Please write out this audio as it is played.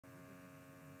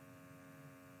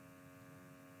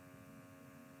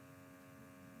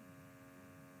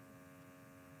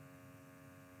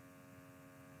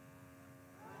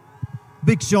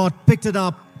big shot, picked it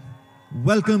up.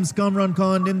 Welcomes Kamran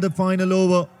Khan in the final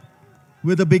over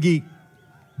with a biggie.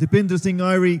 Deependra Singh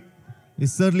Airee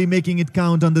is certainly making it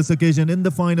count on this occasion in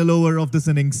the final over of this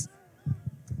innings.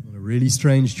 Well, a really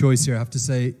strange choice here, I have to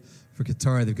say, for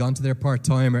Qatar. They've gone to their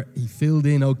part-timer. He filled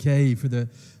in okay for the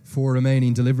 4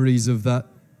 remaining deliveries of that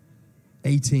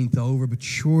 18th over, but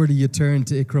surely you turn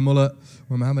to Ikramullah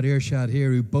or Mohammad Irshad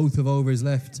here, who both have overs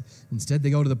left. Instead,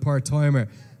 they go to the part-timer.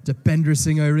 Deependra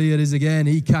Singh Airee it is again.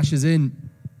 He cashes in.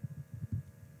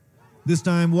 This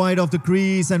time wide off the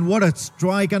crease, and what a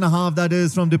strike and a half that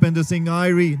is from Deependra Singh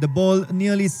Airee. The ball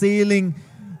nearly sailing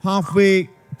halfway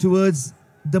towards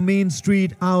the main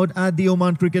street out at the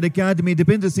Oman Cricket Academy.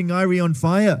 Deependra Singh Airee on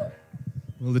fire.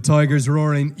 Well, the Tigers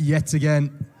roaring yet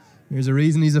again. There's a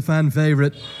reason he's a fan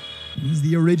favourite. He's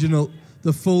the original,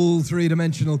 the full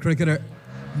three-dimensional cricketer.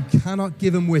 You cannot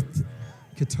give him width.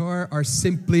 Qatar are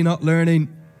simply not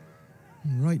learning.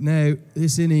 Right now,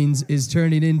 this innings is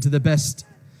turning into the best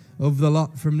of the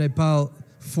lot from Nepal.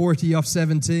 40 off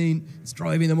 17. It's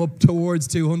driving them up towards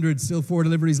 200. Still 4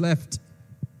 deliveries left.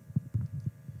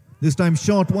 This time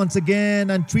shot once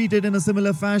again and treated in a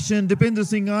similar fashion. Deependra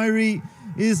Singh Airee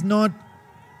is not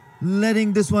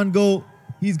letting this one go.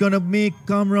 He's going to make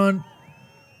Kamran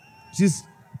just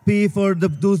pay for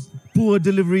those poor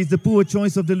deliveries, the poor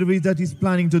choice of deliveries that he's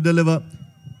planning to deliver.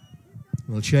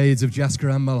 Well, shades of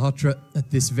Jaskaran Malhotra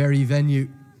at this very venue.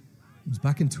 It was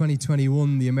back in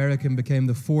 2021, the American became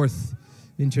the 4th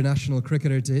international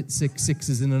cricketer to hit 6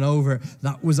 sixes in an over.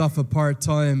 That was off a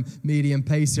part-time medium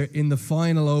pacer in the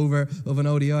final over of an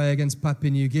ODI against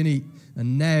Papua New Guinea.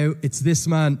 And now it's this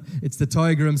man, it's the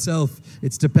Tiger himself,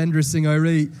 it's Deependra Singh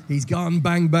Airee. He's gone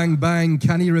bang, bang, bang.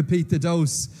 Can he repeat the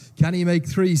dose? Can he make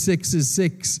 3 sixes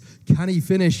 6? Can he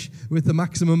finish with the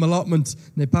maximum allotment?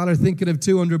 Nepal are thinking of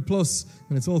 200 plus,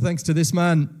 and it's all thanks to this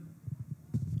man.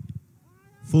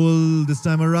 Full this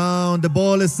time around. The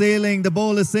ball is sailing,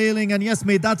 and yes,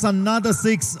 mate, that's another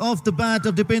 6 off the bat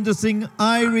of Deependra Singh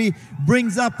Airee.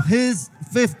 Brings up his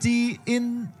 50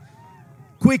 in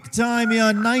quick time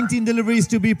here, 19 deliveries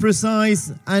to be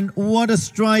precise, and what a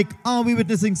strike. Are we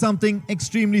witnessing something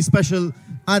extremely special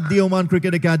at the Oman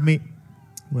Cricket Academy?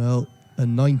 Well, a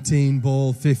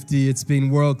 19-ball 50, it's been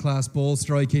world-class ball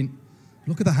striking.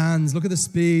 Look at the hands, look at the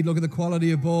speed, look at the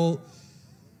quality of ball.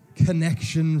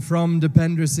 Connection from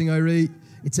Deependra Singh Airee.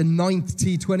 It's a 9th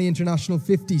T20 International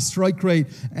 50, strike rate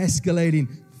escalating,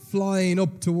 flying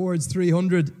up towards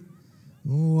 300.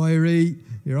 Oh, Airee,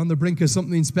 you're on the brink of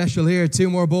something special here. 2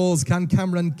 more balls. Can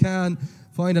Kamran Khan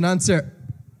find an answer?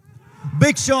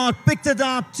 Big shot, picked it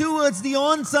up towards the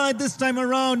onside this time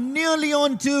around, nearly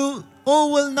onto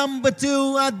oval number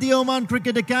 2 at the Oman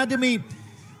Cricket Academy.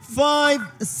 5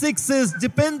 sixes.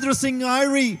 Deependra Singh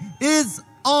Airee is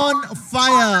on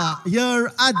fire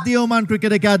here at the Oman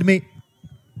Cricket Academy.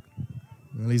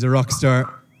 Well, he's a rock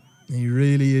star. He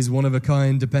really is one of a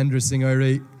kind, Deependra Singh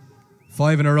Airee.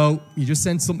 5 in a row. You just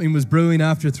sensed something was brewing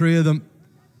after 3 of them.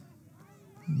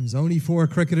 There's only 4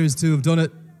 cricketers to have done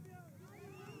it.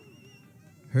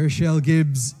 Herschel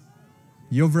Gibbs,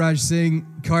 Yuvraj Singh,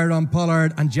 Kairon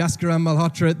Pollard and Jaskaran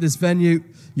Malhotra at this venue.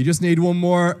 You just need one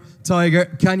more, Tiger.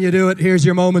 Can you do it? Here's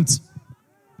your moment.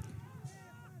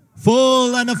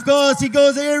 Full, and of course he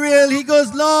goes aerial, he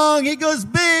goes long, he goes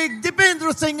big.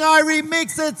 Deependra Singh Airee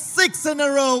makes it 6 in a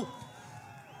row.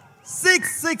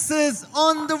 6 sixes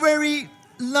on the very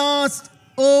last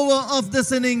over of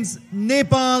this innings.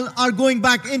 Nepal are going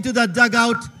back into that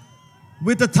dugout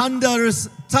with a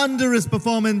thunderous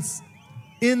performance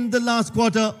in the last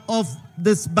quarter of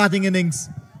this batting innings.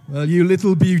 Well, you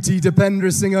little beauty,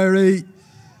 Deependra Singh Airee.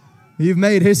 You've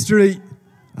made history.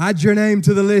 Add your name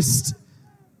to the list.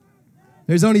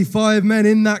 There's only 5 men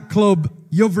in that club.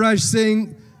 Yuvraj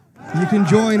Singh, you can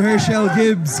join Herschel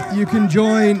Gibbs, you can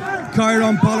join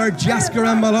Kairon Pollard,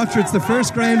 Jaskaran Malhotra. It's the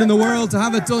first ground in the world to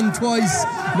have it done twice.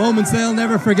 Moments they'll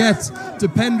never forget.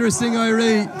 Deependra Singh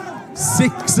Airee,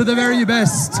 6 of the very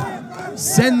best.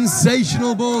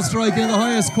 Sensational ball striking of the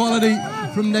highest quality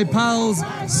from Nepal's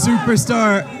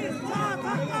superstar.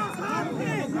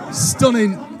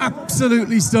 Stunning,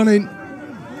 absolutely stunning.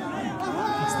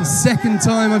 The second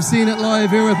time I've seen it live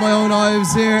here with my own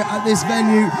eyes here at this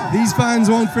venue. These fans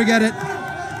won't forget it.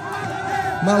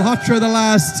 Malhotra the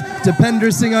last,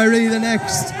 Deependra Singh Airee the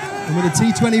next. And with a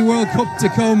T20 World Cup to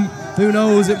come, who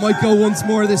knows, it might go once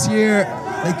more this year.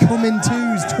 They come in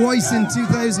 2s, twice in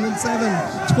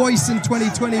 2007, twice in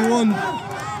 2021.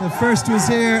 The first was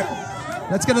here.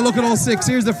 Let's get a look at all 6.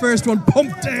 Here's the first one,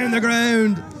 pumped down the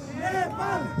ground.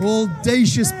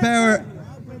 Audacious power.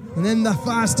 And then the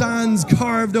fast hands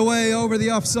carved away over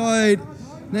the offside.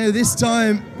 Now this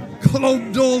time,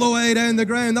 clubbed all the way down the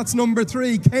ground. That's number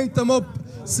 3. Count them up.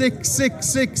 6, 6,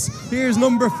 6. Here's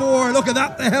number 4. Look at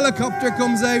that. The helicopter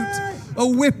comes out. A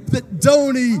whip that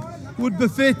Donny would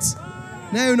befit.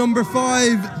 Now number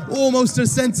 5. Almost a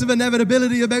sense of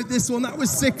inevitability about this one. That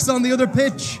was 6 on the other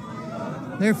pitch.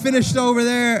 They're finished over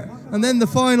there. And then the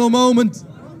final moment.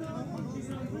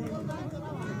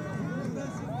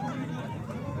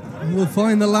 We'll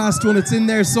find the last one. It's in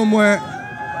there somewhere.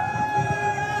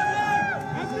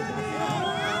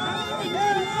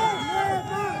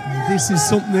 This is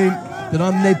something that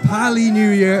on Nepali New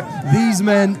Year, these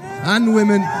men and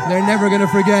women, they're never going to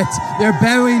forget. They're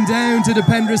bowing down to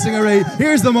Deependra Singh Airee.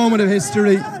 Here's the moment of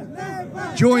history.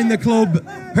 Join the club.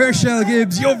 Herschel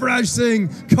Gibbs, Yuvraj Singh,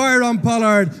 Kyron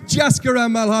Pollard,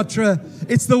 Jaskaran Malhotra.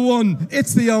 It's the one,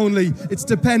 it's the only, it's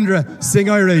Deependra Singh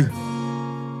Airee.